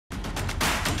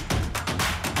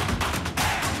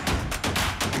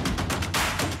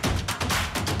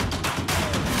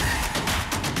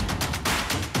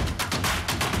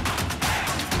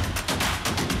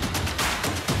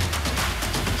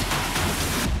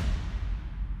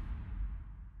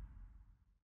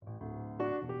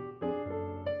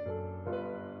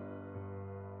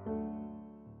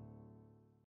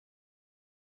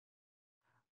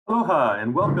Aloha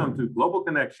and welcome to Global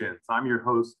Connections. I'm your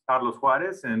host, Carlos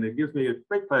Juarez, and it gives me a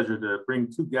great pleasure to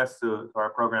bring two guests to our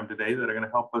program today that are going to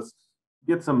help us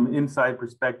get some inside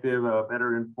perspective, a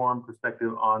better informed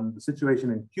perspective on the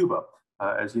situation in Cuba.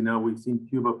 As you know, we've seen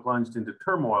Cuba plunged into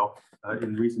turmoil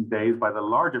in recent days by the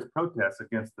largest protests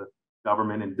against the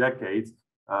government in decades.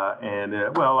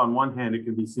 Well, on one hand, it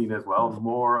can be seen as well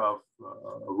more of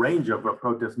a range of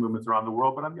protest movements around the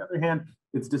world, but on the other hand,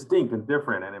 it's distinct and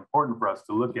different and important for us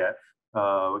to look at,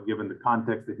 given the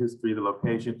context, the history, the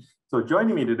location. So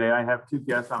joining me today, I have two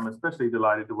guests I'm especially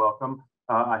delighted to welcome.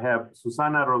 I have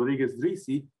Susannah Rodríguez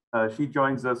Drissi. She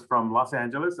joins us from Los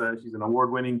Angeles. She's an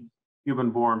award-winning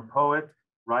Cuban-born poet,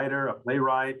 writer, a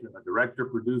playwright, a director,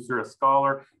 producer, a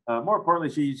scholar. More importantly,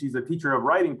 she's a teacher of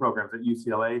writing programs at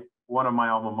UCLA, one of my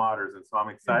alma maters. And so I'm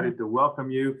excited to welcome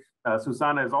you.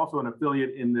 Susannah is also an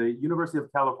affiliate in the University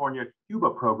of California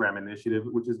Cuba Program Initiative,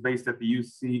 which is based at the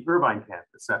UC Irvine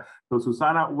campus. So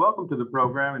Susannah, welcome to the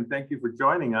program and thank you for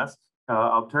joining us.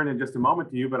 I'll turn in just a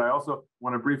moment to you, but I also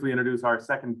want to briefly introduce our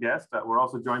second guest. We're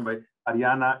also joined by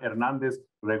Ariana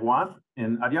Hernández-Reguant.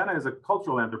 And Ariana is a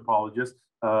cultural anthropologist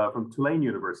from Tulane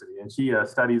University, and she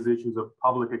studies issues of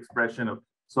public expression of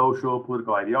social,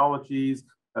 political ideologies,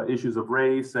 issues of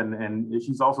race, and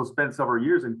she's also spent several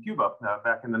years in Cuba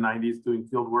back in the 90s doing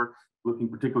field work, looking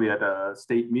particularly at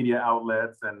state media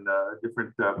outlets and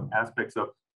different aspects of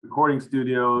recording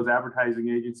studios, advertising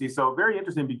agencies. So very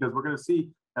interesting because we're going to see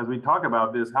as we talk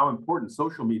about this how important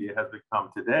social media has become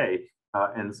today.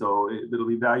 And so it'll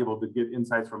be valuable to get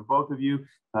insights from both of you.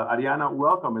 Ariana,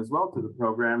 welcome as well to the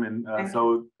program. And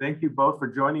so thank you both for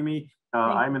joining me.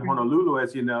 I'm in Honolulu,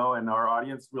 as you know, and our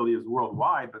audience really is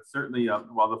worldwide, but certainly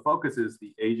while the focus is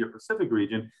the Asia Pacific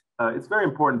region, it's very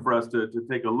important for us to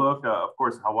take a look. Of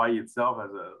course, Hawaii itself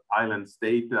as an island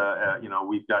state,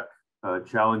 we've got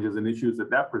challenges and issues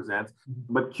that presents,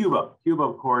 but Cuba,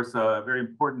 of course, a very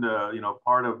important,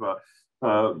 part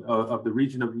of the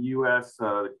region of the U.S.,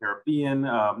 the Caribbean,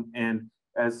 and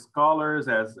as scholars,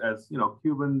 as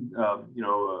Cuban,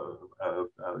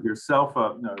 yourself,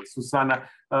 Susannah,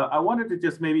 I wanted to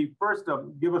just maybe first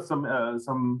give us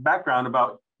some background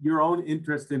about your own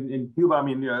interest in Cuba. I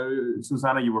mean,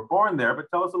 Susannah, you were born there, but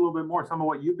tell us a little bit more, some of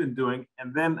what you've been doing,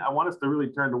 and then I want us to really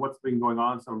turn to what's been going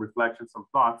on, some reflections, some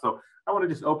thoughts. So I want to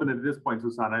just open it at this point,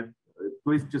 Susannah.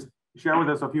 Please just share with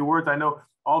us a few words. I know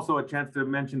also a chance to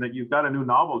mention that you've got a new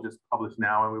novel just published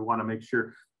now, and we want to make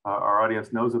sure our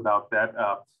audience knows about that.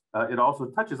 It also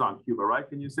touches on Cuba, right?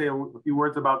 Can you say a few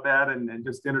words about that and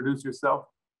just introduce yourself?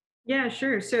 Yeah,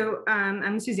 sure. So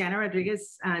I'm Susannah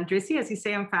Rodríguez Drissi. As you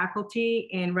say, I'm faculty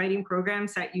in writing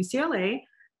programs at UCLA.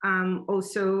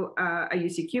 Also a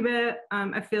UC Cuba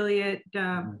affiliate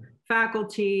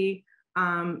faculty.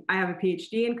 I have a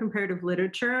PhD in comparative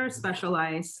literature,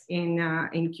 specialize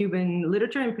in Cuban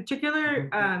literature, in particular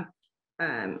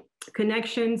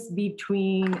connections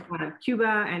between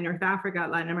Cuba and North Africa,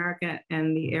 Latin America,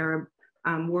 and the Arab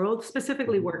world,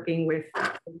 specifically working with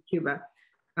Cuba.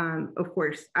 Of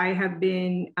course, I have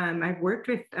been, I've worked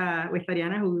with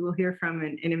Ariana, who we will hear from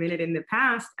in a minute, in the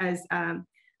past as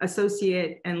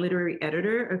associate and literary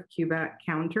editor of Cuba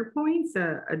Counterpoints,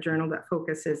 a journal that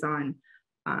focuses on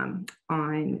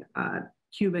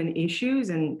Cuban issues,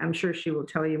 and I'm sure she will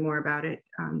tell you more about it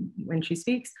when she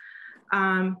speaks.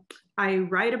 I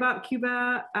write about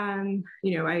Cuba. I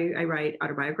write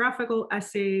autobiographical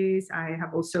essays. I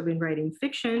have also been writing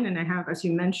fiction, and I have, as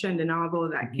you mentioned, a novel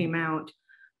that came out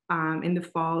in the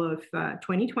fall of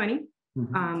 2020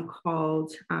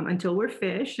 called Until We're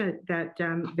Fish, that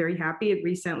I'm very happy it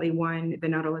recently won the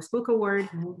Nautilus Book Award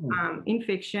in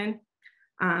fiction.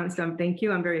 So thank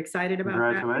you. I'm very excited about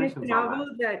that. And it's a novel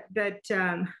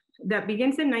that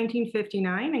begins in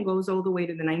 1959 and goes all the way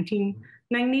to the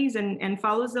 1990s and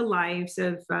follows the lives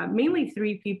of mainly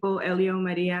three people, Elio,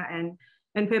 Maria, and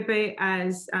Pepe,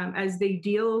 as they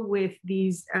deal with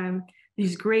these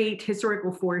great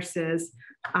historical forces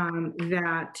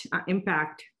that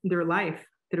impact their life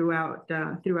throughout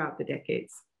the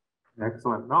decades.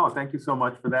 Excellent. No, thank you so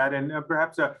much for that. And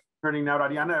perhaps turning now to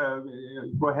Ariana,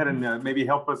 go ahead and maybe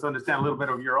help us understand a little bit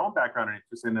of your own background and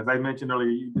interest. And as I mentioned earlier,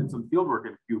 you did some field work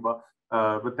in Cuba,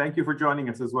 but thank you for joining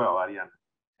us as well, Ariana.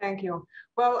 Thank you.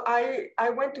 Well, I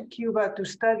went to Cuba to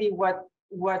study what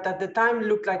at the time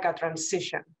looked like a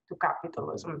transition to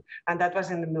capitalism, and that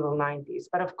was in the middle 90s.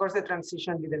 But of course, the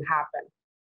transition didn't happen.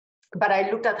 But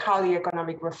I looked at how the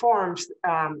economic reforms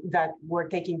that were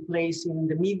taking place in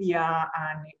the media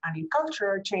and in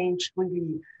culture changed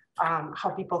really how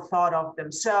people thought of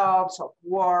themselves, of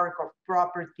work, of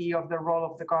property, of the role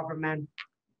of the government.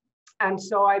 And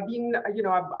so I've been,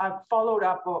 I've followed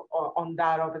up on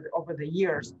that over the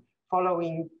years,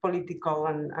 following political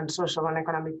and social and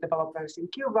economic developments in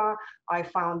Cuba. I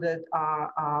founded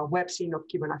a web scene of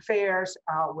Cuban affairs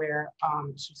where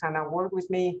Susannah worked with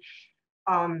me.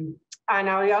 And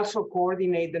I also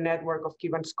coordinate the network of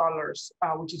Cuban scholars,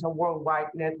 which is a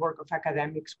worldwide network of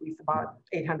academics with about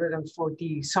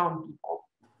 840 some people.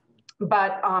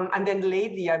 But, and then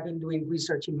lately I've been doing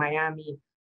research in Miami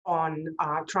on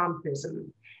Trumpism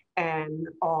and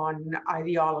on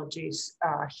ideologies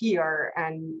here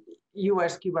and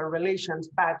US-Cuba relations,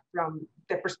 but from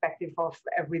the perspective of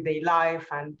everyday life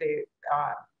and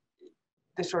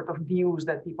the sort of views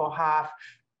that people have,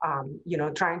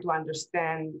 trying to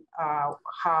understand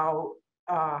how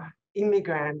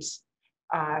immigrants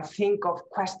think of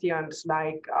questions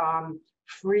like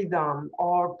freedom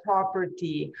or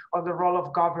property or the role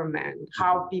of government,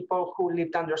 how people who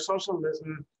lived under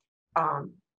socialism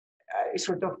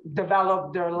sort of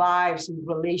develop their lives in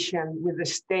relation with the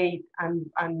state and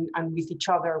with each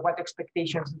other, what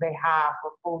expectations they have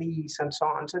of police and so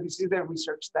on. So this is the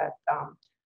research that,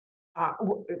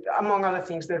 among other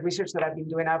things, the research that I've been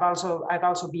doing. I've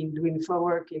also been doing field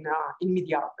work in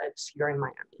media outlets here in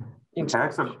Miami.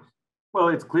 Excellent. Well,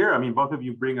 it's clear. I mean, both of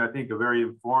you bring, I think, a very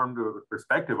informed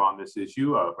perspective on this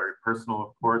issue, very personal,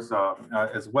 of course,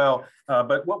 as well.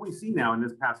 But what we see now in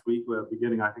this past week,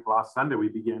 beginning, I think, last Sunday, we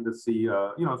began to see,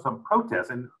 some protests.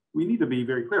 And we need to be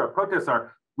very clear. Protests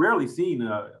are rarely seen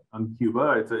on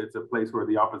Cuba. It's a place where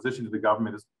the opposition to the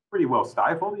government is pretty well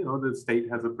stifled. The state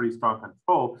has a pretty strong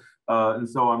control. And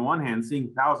so on one hand,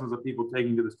 seeing thousands of people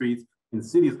taking to the streets in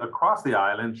cities across the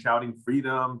island, shouting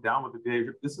freedom, down with the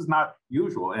dictatorship. This is not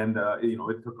usual. And,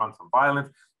 it took on some violence.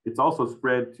 It's also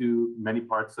spread to many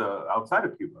parts outside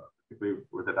of Cuba, particularly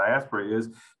where the diaspora is.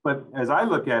 But as I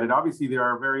look at it, obviously there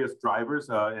are various drivers,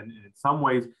 and in some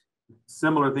ways,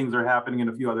 similar things are happening in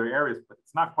a few other areas, but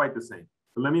it's not quite the same.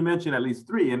 But let me mention at least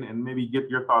three and maybe get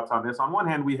your thoughts on this. On one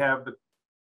hand, we have the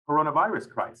coronavirus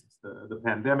crisis, the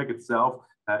pandemic itself,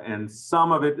 and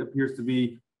some of it appears to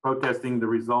be protesting the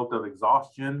result of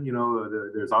exhaustion.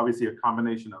 There's obviously a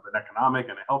combination of an economic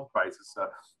and a health crisis.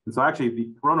 And so actually the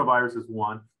coronavirus is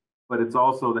one, but it's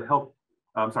also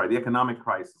the economic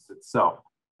crisis itself.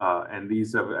 And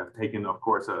these have taken, of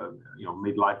course,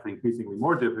 made life increasingly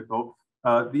more difficult.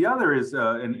 The other is,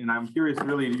 and I'm curious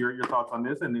really your thoughts on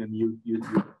this, and you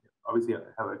obviously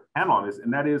have a handle on this,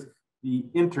 and that is the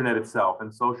internet itself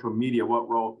and social media, what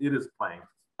role it is playing.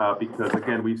 Because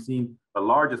again, we've seen the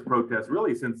largest protests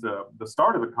really since the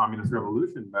start of the communist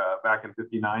revolution back in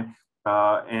 '59,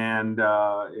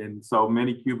 and so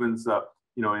many Cubans,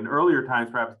 in earlier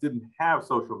times perhaps didn't have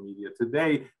social media.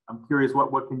 Today, I'm curious,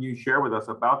 what can you share with us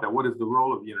about that? What is the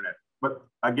role of the internet? But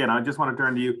again, I just want to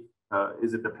turn to you.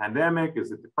 Is it the pandemic?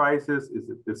 Is it the crisis? Is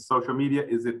it this social media?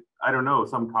 Is it, I don't know,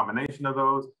 some combination of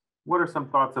those? What are some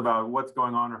thoughts about what's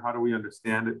going on, or how do we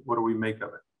understand it? What do we make of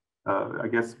it? I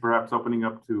guess perhaps opening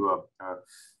up to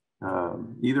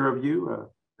either of you.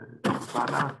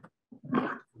 Susannah?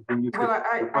 Well,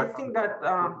 I think that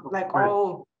like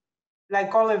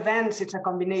all events, it's a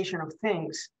combination of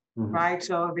things, right?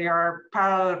 So there are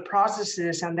parallel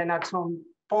processes, and then at some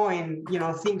point,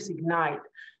 things ignite.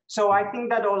 So I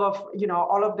think that all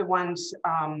of the ones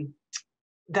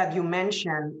that you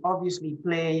mentioned obviously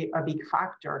play a big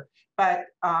factor, but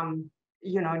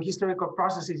in historical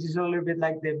processes, it's a little bit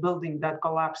like the building that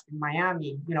collapsed in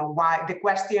Miami. Why? The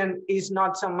question is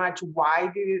not so much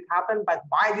why did it happen, but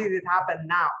why did it happen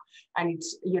now? And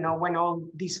it's, when all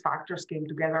these factors came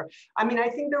together. I mean, I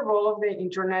think the role of the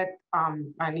internet,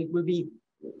 and it would be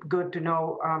good to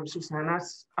know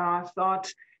Susannah's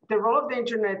thoughts. The role of the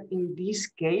internet in this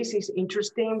case is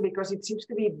interesting because it seems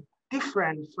to be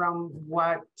different from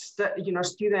what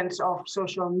students of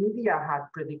social media had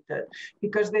predicted,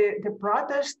 because the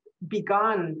protest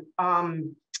began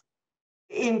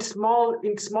in small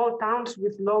towns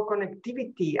with low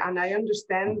connectivity, and I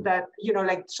understand that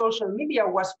like social media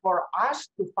was for us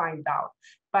to find out,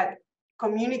 but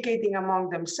communicating among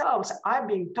themselves, I've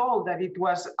been told that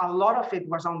a lot of it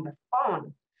was on the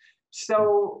phone.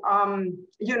 So,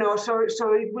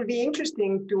 so it will be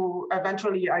interesting to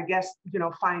eventually, I guess,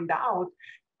 find out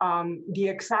the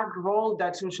exact role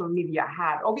that social media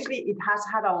had. Obviously, it has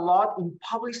had a lot in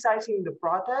publicizing the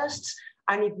protests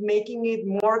and it making it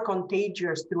more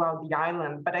contagious throughout the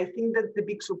island. But I think that the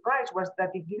big surprise was that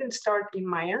it didn't start in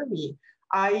Miami.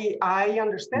 I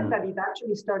understand that it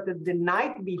actually started the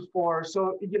night before.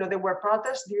 So, there were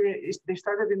protests, they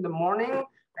started in the morning.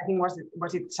 I think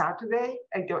was it Saturday?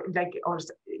 Or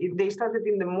they started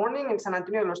in the morning in San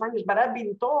Antonio de los Angeles, but I've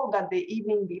been told that the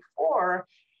evening before,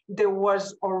 there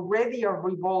was already a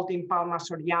revolt in Palma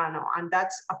Soriano, and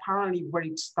that's apparently where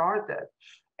it started.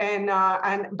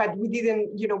 But we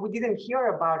didn't hear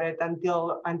about it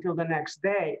until the next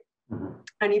day.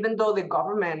 And even though the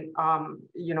government,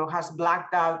 has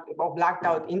blacked out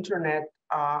internet,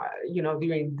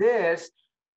 during this,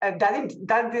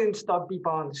 that didn't stop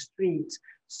people on the streets.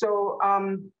 So,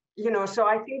 so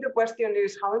I think the question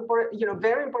is how important,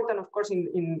 very important, of course,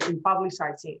 in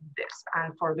publicizing this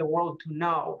and for the world to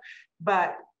know,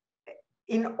 but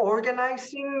in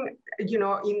organizing,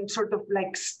 in sort of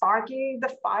like sparking the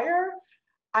fire,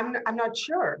 I'm not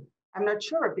sure. I'm not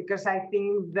sure, because I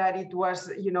think that it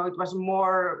was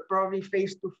more probably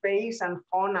face to face and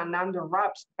fun and under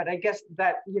wraps. But I guess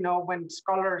that, when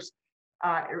scholars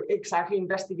exactly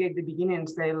investigate the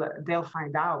beginnings, they'll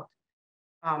find out.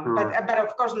 Sure. But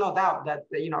of course, no doubt that,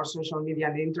 social media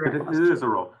and the internet. It is a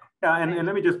role. Yeah, and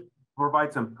let me just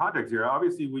provide some context here.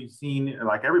 Obviously, we've seen,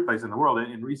 like every place in the world,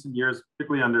 in recent years,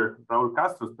 particularly under Raul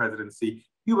Castro's presidency,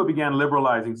 Cuba began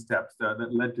liberalizing steps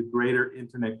that led to greater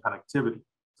internet connectivity.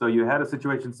 So you had a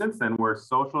situation since then where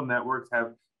social networks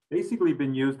have basically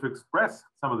been used to express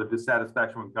some of the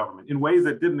dissatisfaction with government in ways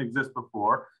that didn't exist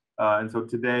before. And so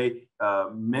today,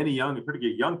 many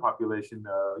particularly young population,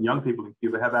 young people in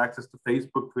Cuba have access to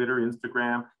Facebook, Twitter,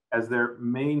 Instagram as their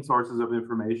main sources of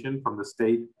information from the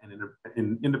state and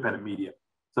in independent media.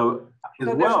 So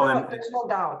there's no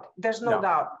doubt.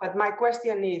 But my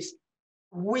question is,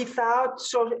 if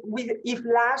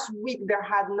last week there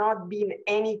had not been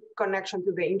any connection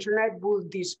to the internet,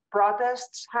 would these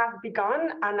protests have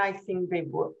begun? And I think they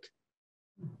would.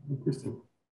 Interesting.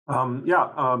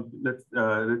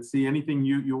 Let's see. Anything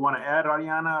you want to add,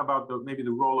 Ariana, about maybe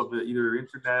the role of either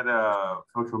internet,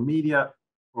 social media,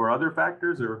 or other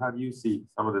factors, or how do you see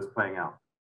some of this playing out?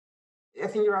 I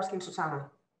think you're asking Susannah.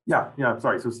 Yeah.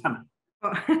 Sorry, Susannah.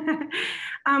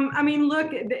 I mean,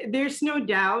 look, there's no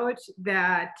doubt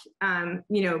that,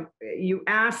 you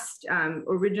asked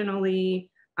originally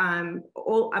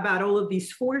about all of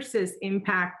these forces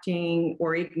impacting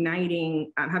or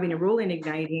igniting, having a role in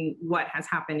igniting what has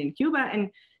happened in Cuba.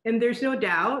 And there's no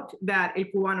doubt that a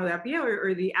cubano de a pie,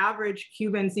 or the average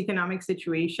Cuban's economic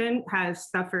situation, has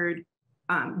suffered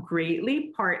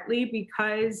greatly, partly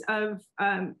because of,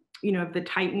 the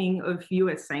tightening of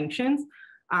U.S. sanctions.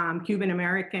 Cuban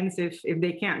Americans, if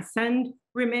they can't send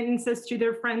remittances to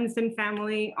their friends and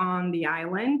family on the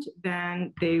island,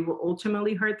 then they will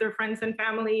ultimately hurt their friends and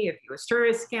family. If U.S.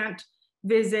 tourists can't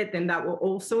visit, then that will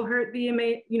also hurt the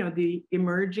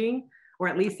emerging, or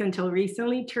at least until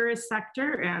recently, tourist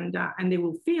sector, and they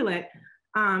will feel it.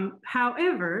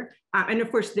 However, and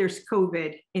of course, there's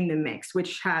COVID in the mix,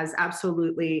 which has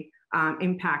absolutely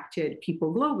impacted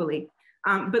people globally.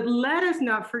 But let us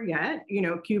not forget,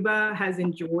 Cuba has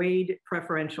enjoyed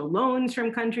preferential loans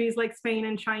from countries like Spain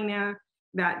and China,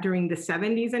 that during the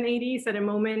 70s and 80s, at a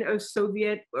moment of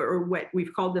Soviet, or what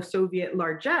we've called the Soviet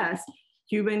largesse,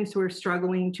 Cubans were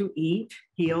struggling to eat,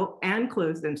 heal, and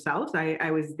clothe themselves.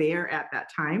 I was there at that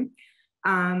time.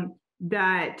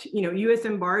 That, U.S.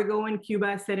 embargo on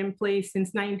Cuba set in place since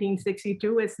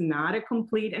 1962 is not a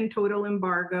complete and total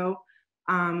embargo.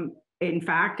 In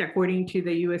fact, according to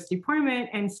the U.S. Department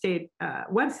and State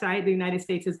website, the United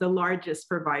States is the largest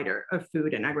provider of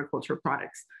food and agricultural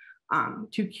products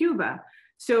to Cuba.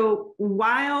 So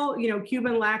while,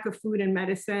 Cuban lack of food and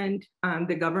medicine,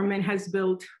 the government has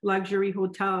built luxury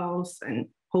hotels and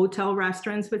hotel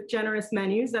restaurants with generous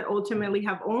menus that ultimately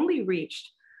have only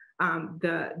reached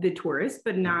the tourists,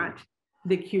 but not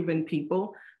the Cuban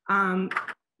people.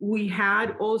 We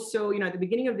had also, at the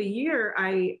beginning of the year,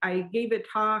 I gave a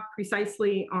talk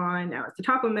precisely on, the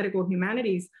talk on medical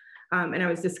humanities, and I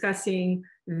was discussing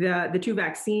the two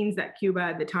vaccines that Cuba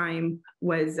at the time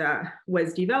was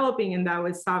developing, and that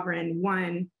was Sovereign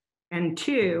 1 and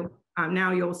 2.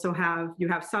 Now you also have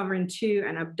Sovereign 2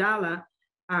 and Abdala.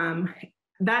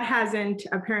 That hasn't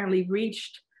apparently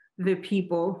reached the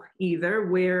people either.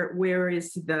 Where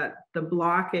is the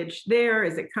blockage there?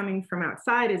 Is it coming from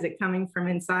outside? Is it coming from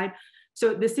inside?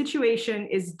 So the situation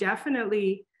is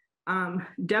definitely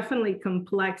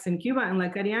complex in Cuba. And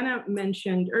like Ariana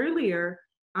mentioned earlier,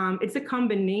 it's a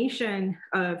combination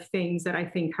of things that I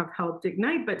think have helped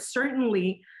ignite, but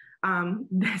certainly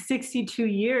the 62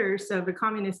 years of a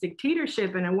communist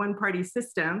dictatorship and a one-party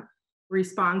system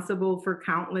responsible for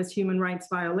countless human rights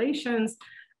violations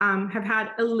have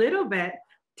had a little bit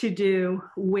to do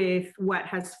with what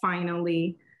has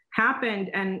finally happened.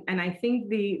 And I think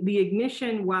the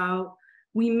ignition, while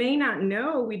we may not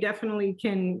know, we definitely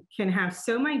can have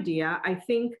some idea. I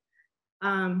think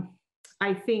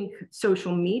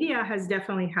social media has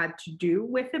definitely had to do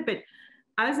with it, but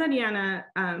as Ariana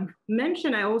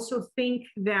mentioned, I also think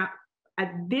that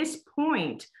at this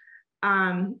point,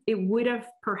 it would have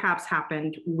perhaps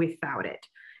happened without it.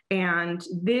 And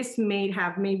this may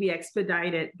have maybe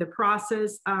expedited the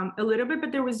process a little bit,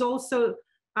 but there's also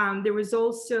a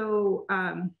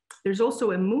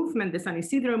movement, the San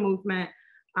Isidro movement,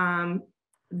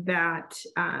 that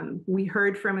we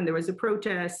heard from, and there was a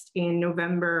protest in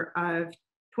November of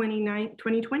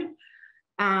 2020.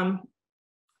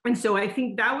 And so I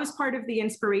think that was part of the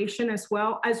inspiration as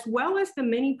well as the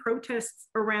many protests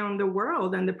around the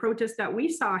world and the protests that we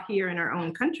saw here in our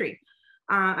own country.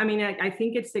 I mean, I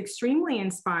think it's extremely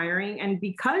inspiring, and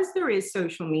because there is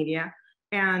social media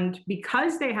and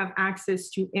because they have access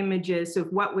to images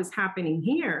of what was happening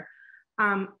here,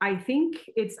 I think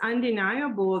it's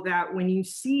undeniable that when you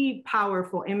see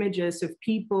powerful images of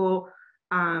people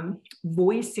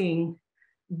voicing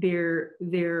their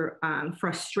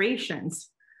frustrations,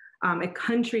 a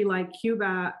country like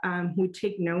Cuba would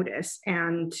take notice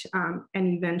and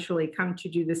eventually come to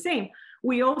do the same.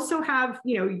 We also have,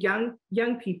 young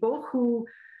people who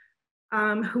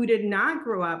did not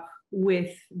grow up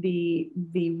with the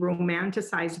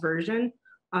romanticized version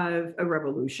of a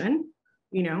revolution.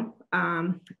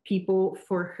 People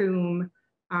for whom,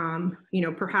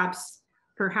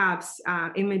 perhaps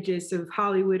images of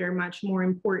Hollywood are much more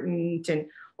important, and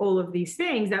all of these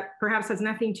things that perhaps has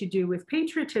nothing to do with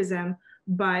patriotism,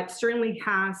 but certainly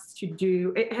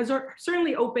it has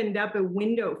certainly opened up a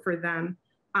window for them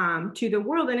to the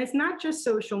world. And it's not just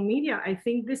social media. I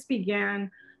think this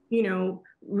began,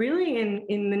 really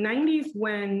in the 90s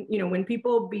when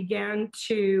people began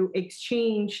to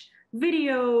exchange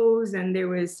videos, and there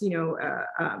was,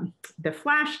 the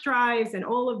flash drives and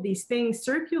all of these things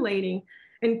circulating,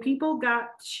 and people got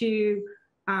to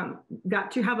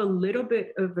have a little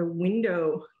bit of a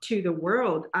window to the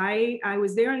world. I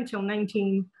was there until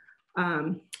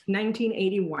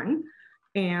 1981,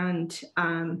 and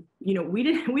we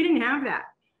didn't have that.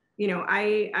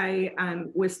 I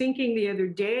was thinking the other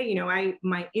day,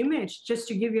 my image, just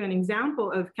to give you an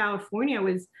example of California,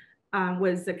 was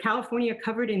California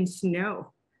covered in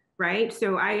snow, right?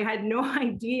 So I had no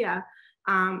idea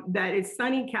that it's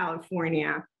sunny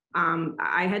California.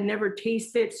 I had never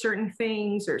tasted certain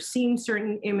things or seen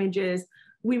certain images.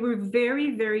 We were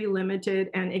very, very limited,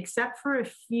 and except for a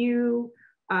few,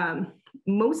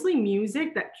 mostly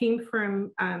music that came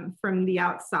from the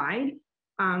outside,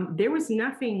 there was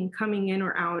nothing coming in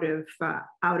or out of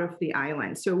the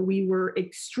island. So we were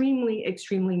extremely,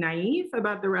 extremely naive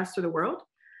about the rest of the world.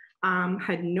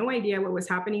 Had no idea what was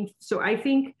happening. So I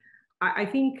think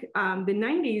the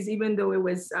 90s, even though it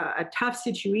was a tough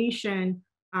situation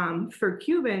for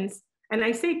Cubans, and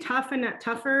I say tough and not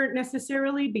tougher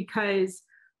necessarily because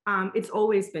it's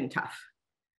always been tough.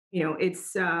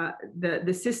 It's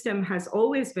the system has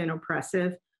always been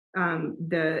oppressive.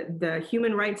 The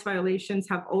human rights violations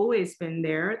have always been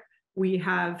there. We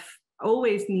have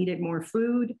always needed more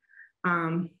food.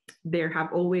 There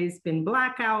have always been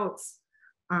blackouts.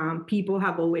 People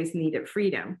have always needed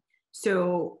freedom.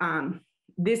 So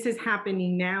this is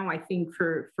happening now, I think,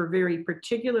 for very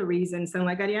particular reasons. And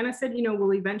like Ariana said,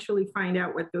 we'll eventually find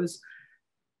out what those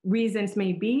reasons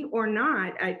may be or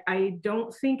not. I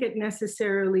don't think it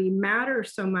necessarily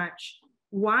matters so much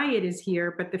why it is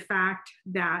here, but the fact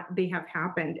that they have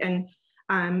happened. And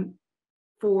I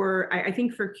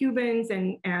think for Cubans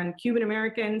and Cuban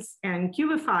Americans and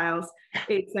Cubophiles,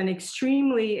 it's an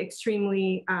extremely,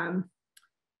 extremely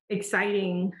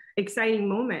exciting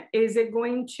moment. Is it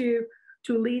going to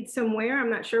lead somewhere? I'm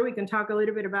not sure. We can talk a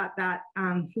little bit about that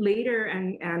later,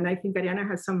 and I think Ariana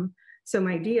has some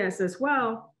ideas as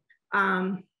well.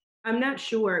 I'm not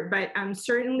sure, but I'm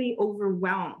certainly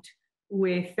overwhelmed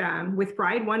with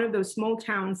pride. One of those small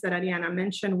towns that Ariana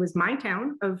mentioned was my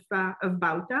town of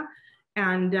Bauta,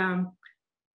 and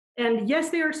yes,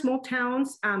 they are small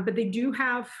towns, but they do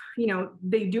have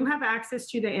access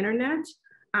to the internet.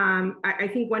 I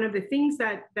think one of the things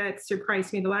that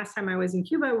surprised me the last time I was in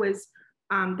Cuba was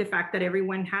the fact that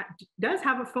everyone does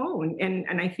have a phone,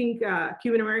 and I think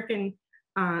Cuban Americans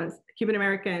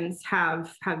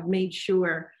have made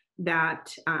sure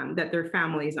that their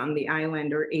families on the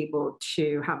island are able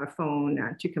to have a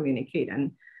phone to communicate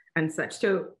and such.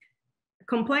 So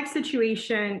complex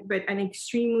situation, but an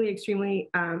extremely, extremely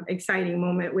exciting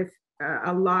moment with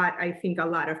a lot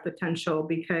of potential,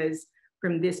 because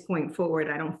from this point forward,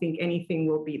 I don't think anything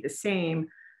will be the same.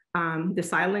 The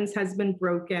silence has been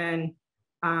broken.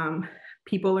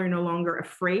 People are no longer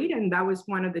afraid. And that was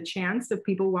one of the chants of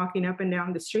people walking up and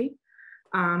down the street.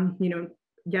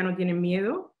 Ya no tienen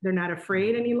miedo. They're not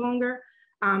afraid any longer.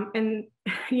 And,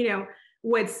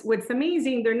 what's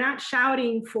amazing, they're not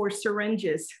shouting for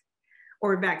syringes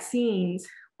or vaccines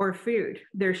or food.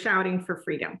 They're shouting for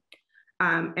freedom.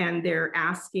 And they're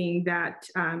asking that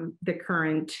the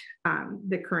current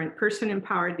person in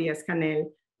power, Díaz-Canel,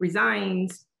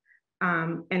 resigns.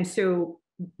 And so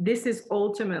this is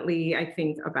ultimately, I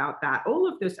think, about that. All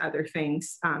of those other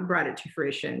things brought it to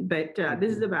fruition, but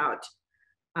this is about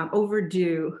the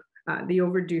overdue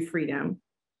freedom.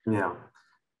 Yeah.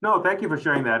 No, thank you for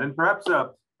sharing that. And perhaps,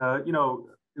 you know,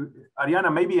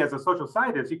 Ariana, maybe as a social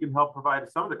scientist, you can help provide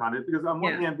some of the content, because on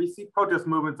one hand, we see protest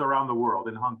movements around the world,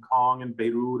 in Hong Kong, in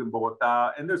Beirut, in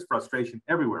Bogota, and there's frustration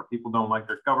everywhere. People don't like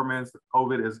their governments.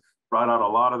 COVID has brought out a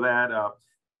lot of that.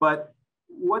 But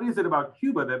what is it about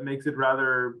Cuba that makes it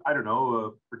rather, I don't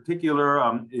know, particular?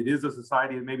 It is a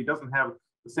society that maybe doesn't have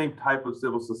the same type of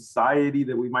civil society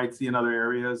that we might see in other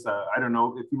areas. I don't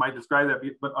know if you might describe that.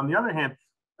 But on the other hand,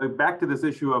 back to this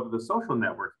issue of the social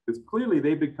networks, because clearly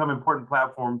they become important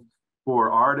platforms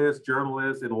for artists,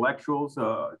 journalists, intellectuals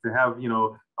to have, you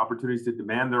know, opportunities to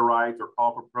demand their rights or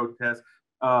call for protest.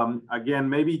 Again,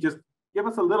 maybe just give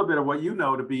us a little bit of what you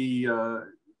know to be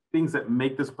things that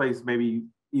make this place maybe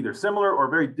either similar or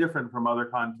very different from other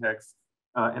contexts.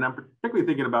 And I'm particularly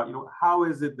thinking about, you know, how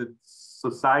is it that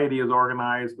society is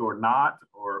organized or not,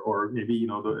 or maybe, you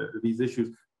know, these issues.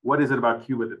 What is it about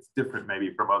Cuba that's different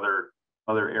maybe from other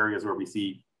areas where we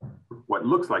see what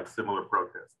looks like similar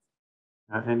protests?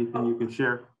 Anything you can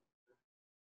share?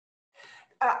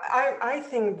 I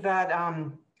think that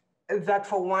that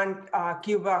for one,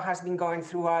 Cuba has been going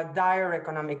through a dire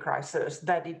economic crisis,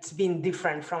 that it's been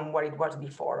different from what it was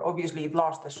before. Obviously, it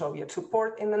lost the Soviet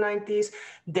support in the 90s,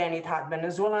 then it had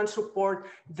Venezuelan support,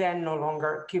 then no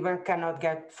longer. Cuba cannot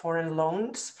get foreign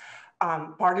loans,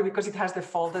 partly because it has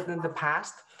defaulted in the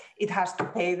past. It has to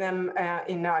pay them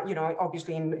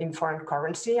obviously in foreign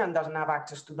currency and doesn't have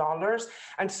access to dollars.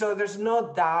 And so there's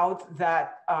no doubt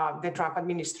that the Trump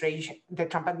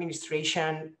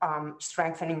administration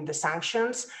strengthening the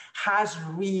sanctions has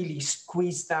really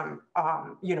squeezed them,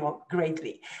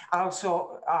 greatly.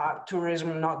 Also,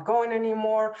 tourism not going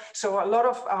anymore. So a lot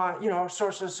of,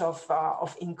 sources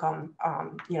of income,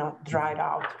 dried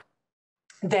out.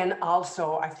 Then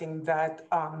also, I think that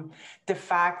the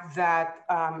fact that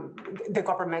the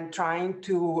government trying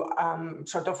to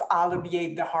sort of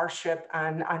alleviate the hardship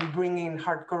and bring in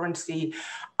hard currency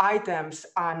items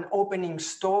and opening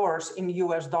stores in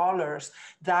US dollars,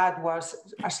 that was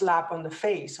a slap on the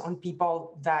face on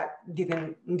people that did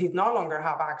no longer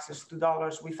have access to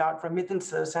dollars without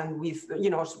remittances, and with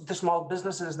the small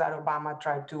businesses that Obama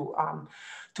tried to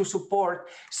support.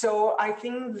 So I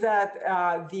think that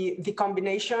the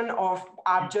combination of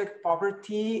abject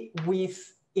poverty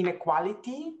with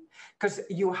inequality, because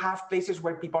you have places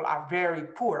where people are very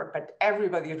poor, but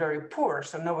everybody is very poor,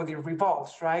 so nobody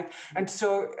revolts, right? And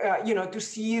so, to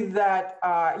see that,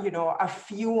 a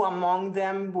few among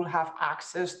them will have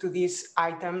access to these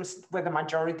items where the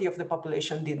majority of the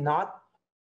population did not,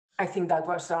 I think that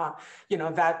was,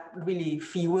 that really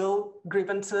fueled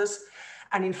grievances.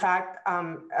 And in fact,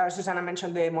 Susannah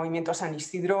mentioned the Movimiento San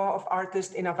Isidro of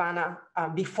artists in Havana.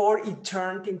 Before it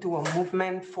turned into a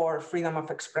movement for freedom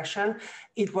of expression,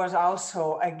 it was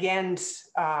also against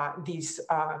this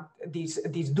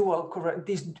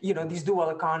dual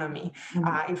economy.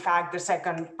 Mm-hmm. In fact, the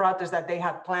second protest that they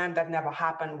had planned that never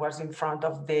happened was in front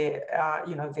of the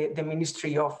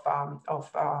Ministry of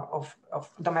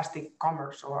Domestic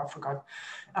Commerce, or I forgot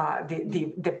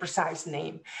the precise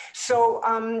name. So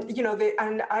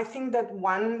and I think that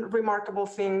one remarkable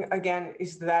thing again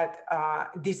is that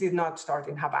this did not start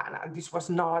in Havana. This was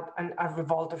not a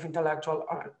revolt of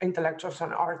intellectuals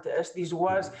and artists. This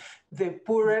was the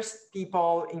poorest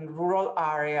people in rural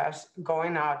areas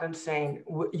going out and saying,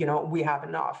 we have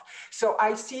enough. So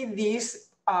I see these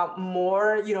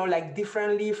more,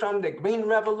 differently from the Green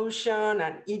Revolution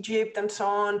and Egypt and so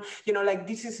on.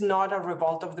 This is not a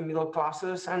revolt of the middle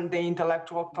classes and the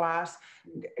intellectual class.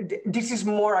 This is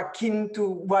more akin to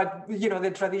what,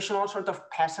 the traditional sort of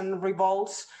peasant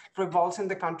revolts in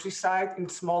the countryside, in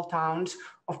small towns,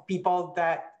 of people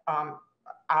that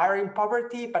are in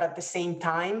poverty, but at the same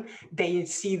time, they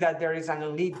see that there is an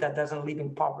elite that doesn't live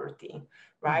in poverty.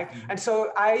 Right. Mm-hmm. And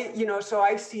so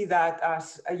I see that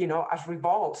as, as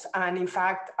revolts. And in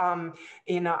fact,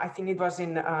 I think it was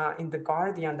in The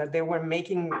Guardian that they were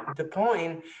making the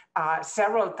point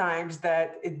several times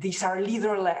that these are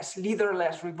leaderless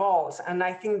revolts. And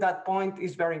I think that point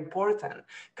is very important,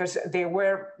 because they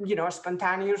were,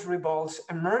 spontaneous revolts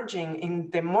emerging in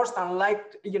the most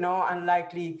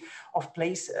unlikely of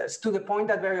places. places, to the point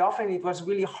that very often it was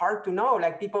really hard to know.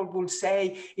 Like people would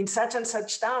say in such and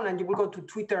such town, and you would go to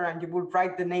Twitter and you would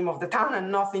write the name of the town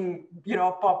and nothing,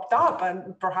 popped up.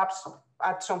 And perhaps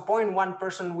at some point, one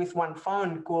person with one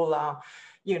phone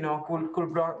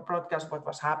could broadcast what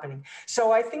was happening.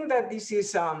 So I think that this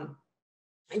is,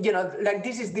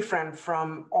 this is different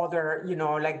from other,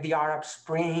 like the Arab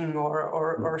Spring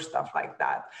or stuff like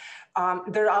that.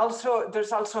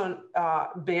 There's also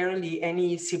barely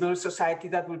any civil society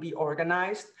that will be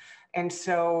organized. And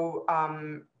so,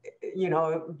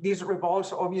 these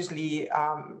revolts obviously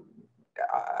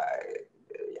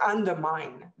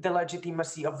undermine the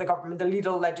legitimacy of the government, the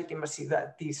little legitimacy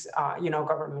that this,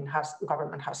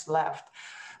 government has left.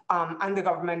 And the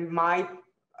government might,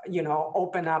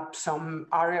 open up some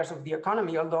areas of the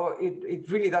economy, although it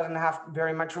really doesn't have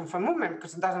very much room for movement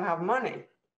because it doesn't have money.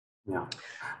 Yeah.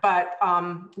 But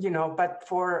but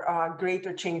for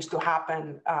greater change to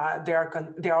happen, there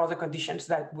are other conditions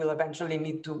that will eventually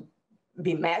need to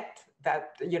be met. That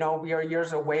we are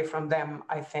years away from them.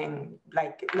 I think,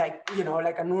 like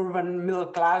an urban middle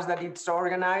class that it's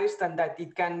organized and that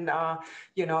it can,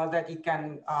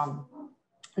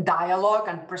 dialogue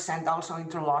and present also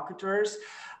interlocutors.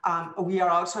 We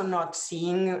are also not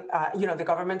seeing, the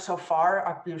government so far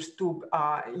appears to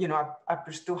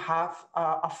have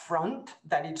a front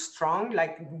that is strong.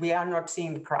 Like we are not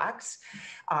seeing cracks.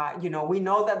 We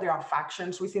know that there are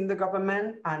factions within the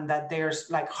government and that there's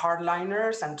like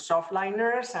hardliners and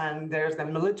softliners and there's the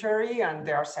military and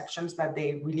there are sections that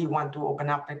they really want to open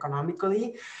up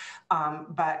economically.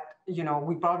 But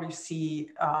we probably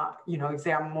see, if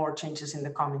there are more changes in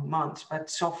the coming months. But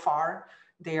so far,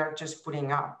 they are just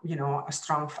putting up, a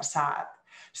strong facade.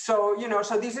 So,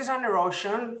 so this is an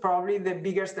erosion, probably the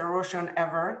biggest erosion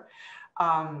ever.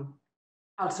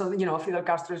 Also, Fidel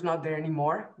Castro is not there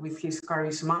anymore with his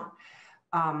charisma.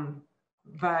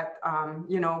 But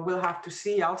we'll have to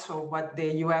see also what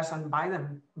the U.S. and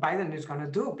Biden is going to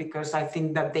do, because I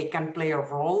think that they can play a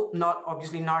role,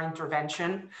 obviously not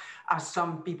intervention, as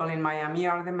some people in Miami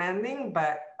are demanding,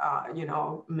 but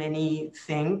many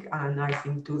think, and I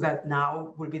think too, that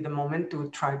now will be the moment to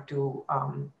try to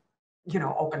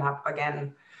open up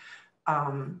again,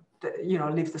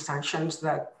 lift the sanctions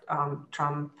that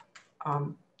Trump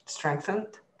strengthened,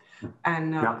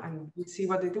 and we'll see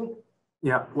what they do.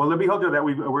 Yeah, well, let me hold you that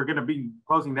we're going to be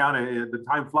closing down. The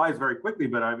time flies very quickly,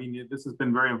 but I mean, this has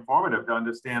been very informative to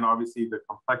understand, obviously, the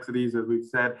complexities, as we've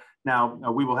said. Now,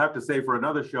 we will have to say for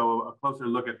another show, a closer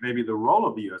look at maybe the role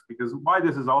of the U.S., because why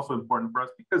this is also important for us,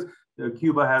 because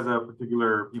Cuba has a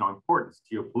particular, importance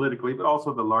geopolitically, but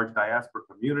also the large diaspora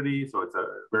community. So it's a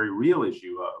very real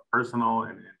issue, personal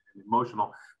and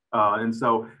emotional. And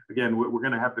so, again, we're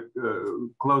going to have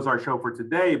to close our show for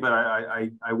today, but I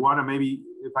want to maybe,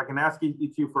 if I can ask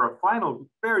each of you for a final,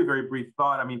 very, very brief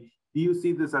thought. I mean, do you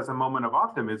see this as a moment of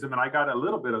optimism? And I got a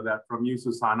little bit of that from you,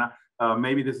 Susannah.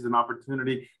 Maybe this is an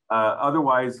opportunity.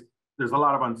 Otherwise, there's a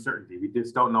lot of uncertainty. We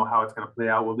just don't know how it's going to play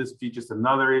out. Will this be just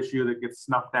another issue that gets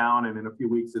snuffed down and in a few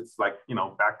weeks it's like,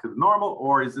 back to the normal?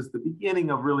 Or is this the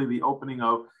beginning of really the opening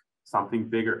of something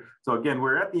bigger? So again,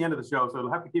 we're at the end of the show, so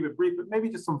we'll have to keep it brief, but maybe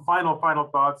just some final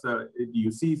thoughts. Do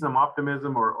you see some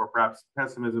optimism or perhaps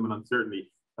pessimism and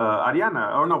uncertainty?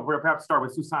 Ariana, or no, perhaps start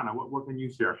with Susannah. What can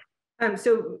you share?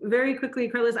 So very quickly,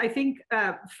 Carlos, I think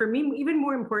for me, even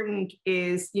more important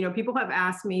is, people have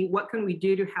asked me, what can we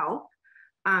do to help?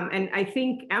 And I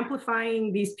think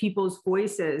amplifying these people's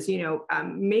voices,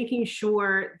 making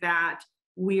sure that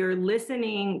we are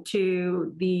listening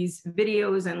to these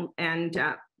videos and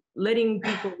letting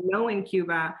people know in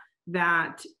Cuba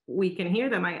that we can hear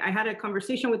them. I had a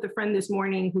conversation with a friend this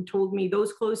morning who told me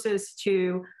those closest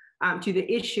to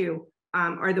the issue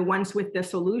are the ones with the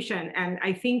solution. And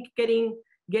I think getting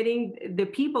the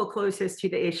people closest to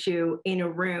the issue in a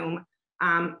room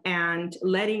and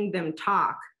letting them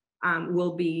talk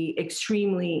will be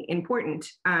extremely important.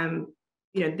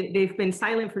 They've been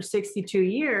silent for 62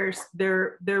 years.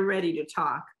 They're ready to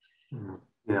talk. Mm-hmm.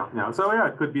 Yeah. So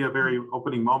it could be a very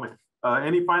opening moment.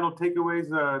 Any final takeaways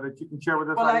that you can share with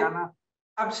us, Ariana?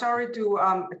 I'm sorry to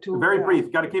very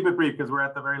brief. Got to keep it brief because we're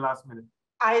at the very last minute.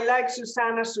 I like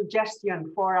Susannah's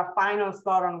suggestion for a final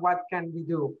thought on what can we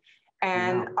do.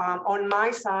 And on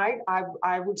my side,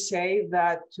 I would say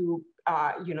that to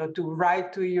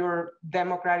write to your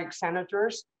Democratic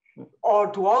senators, or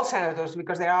to all senators,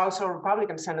 because there are also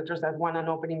Republican senators that want an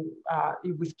opening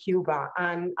with Cuba,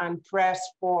 and press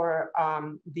for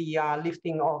the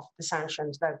lifting of the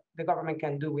sanctions that the government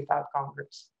can do without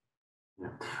Congress. Yeah.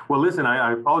 Well, listen,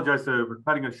 I apologize for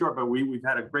cutting it short, but we've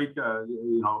had a great,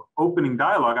 opening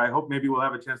dialogue. I hope maybe we'll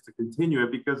have a chance to continue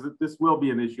it because this will be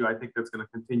an issue I think that's going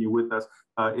to continue with us.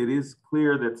 It is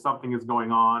clear that something is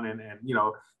going on, and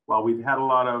while we've had a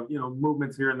lot of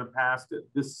movements here in the past,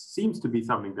 this seems to be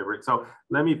something different. So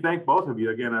let me thank both of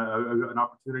you again, an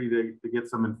opportunity to get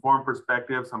some informed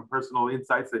perspective, some personal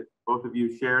insights that both of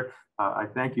you shared. I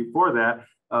thank you for that.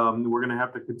 We're going to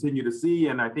have to continue to see.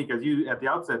 And I think, as you at the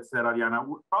outset said, Ariana,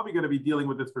 we're probably going to be dealing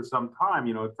with this for some time,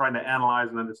 trying to analyze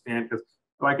and understand, because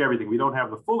like everything, we don't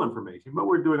have the full information, but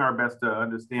we're doing our best to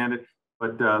understand it.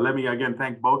 But let me again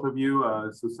thank both of you.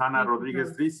 Susannah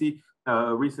Rodríguez Drissi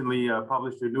recently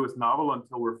published her newest novel,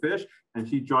 Until We're Fish, and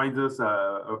she joins us,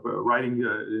 writing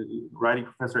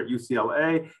professor at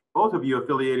UCLA. Both of you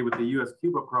affiliated with the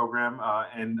U.S.-Cuba program.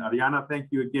 And Ariana, thank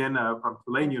you again from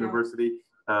Tulane University.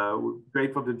 We're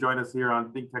grateful to join us here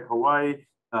on ThinkTech Hawaii.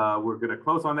 We're going to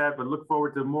close on that, but look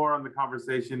forward to more on the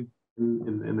conversation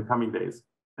in the coming days.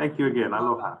 Thank you again.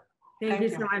 Aloha. Thank you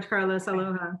so much, Carlos.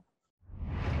 Aloha.